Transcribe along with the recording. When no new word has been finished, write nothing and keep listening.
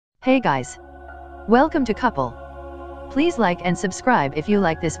Hey guys! Welcome to Couple. Please like and subscribe if you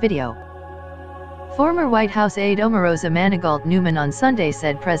like this video. Former White House aide Omarosa Newman on Sunday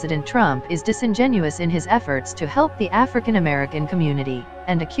said President Trump is disingenuous in his efforts to help the African American community,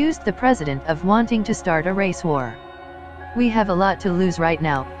 and accused the president of wanting to start a race war. "We have a lot to lose right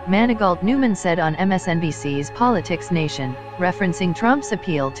now," Newman said on MSNBC's Politics Nation, referencing Trump's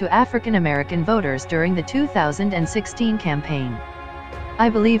appeal to African American voters during the 2016 campaign. "I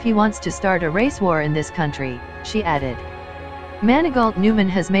believe he wants to start a race war in this country," she added. Newman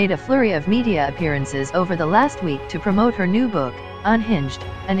has made a flurry of media appearances over the last week to promote her new book, Unhinged,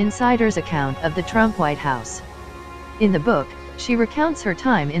 an insider's account of the Trump White House. In the book, she recounts her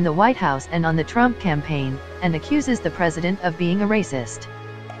time in the White House and on the Trump campaign, and accuses the president of being a racist.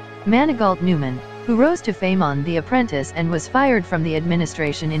 Newman, who rose to fame on The Apprentice and was fired from the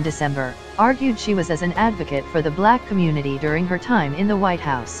administration in December, argued she was as an advocate for the black community during her time in the White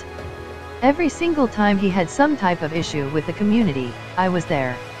House. "Every single time he had some type of issue with the community, I was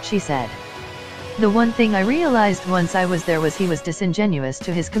there," she said. "The one thing I realized once I was there was he was disingenuous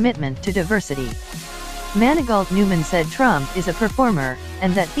to his commitment to diversity." Newman said Trump is a performer,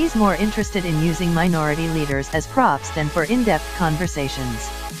 and that he's more interested in using minority leaders as props than for in-depth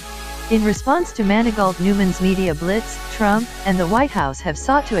conversations. In response to Newman's media blitz, Trump and the White House have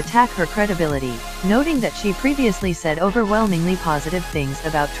sought to attack her credibility, noting that she previously said overwhelmingly positive things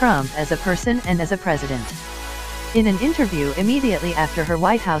about Trump as a person and as a president. In an interview immediately after her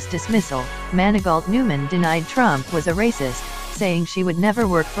White House dismissal, Newman denied Trump was a racist, saying she would never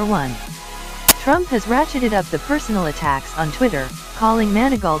work for one. Trump has ratcheted up the personal attacks on Twitter, calling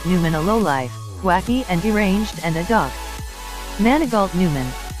Newman a lowlife, wacky and deranged and a dog. Newman,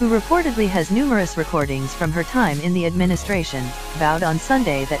 who reportedly has numerous recordings from her time in the administration, vowed on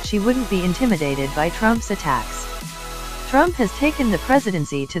Sunday that she wouldn't be intimidated by Trump's attacks. "Trump has taken the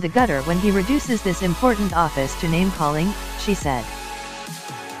presidency to the gutter when he reduces this important office to name-calling," she said.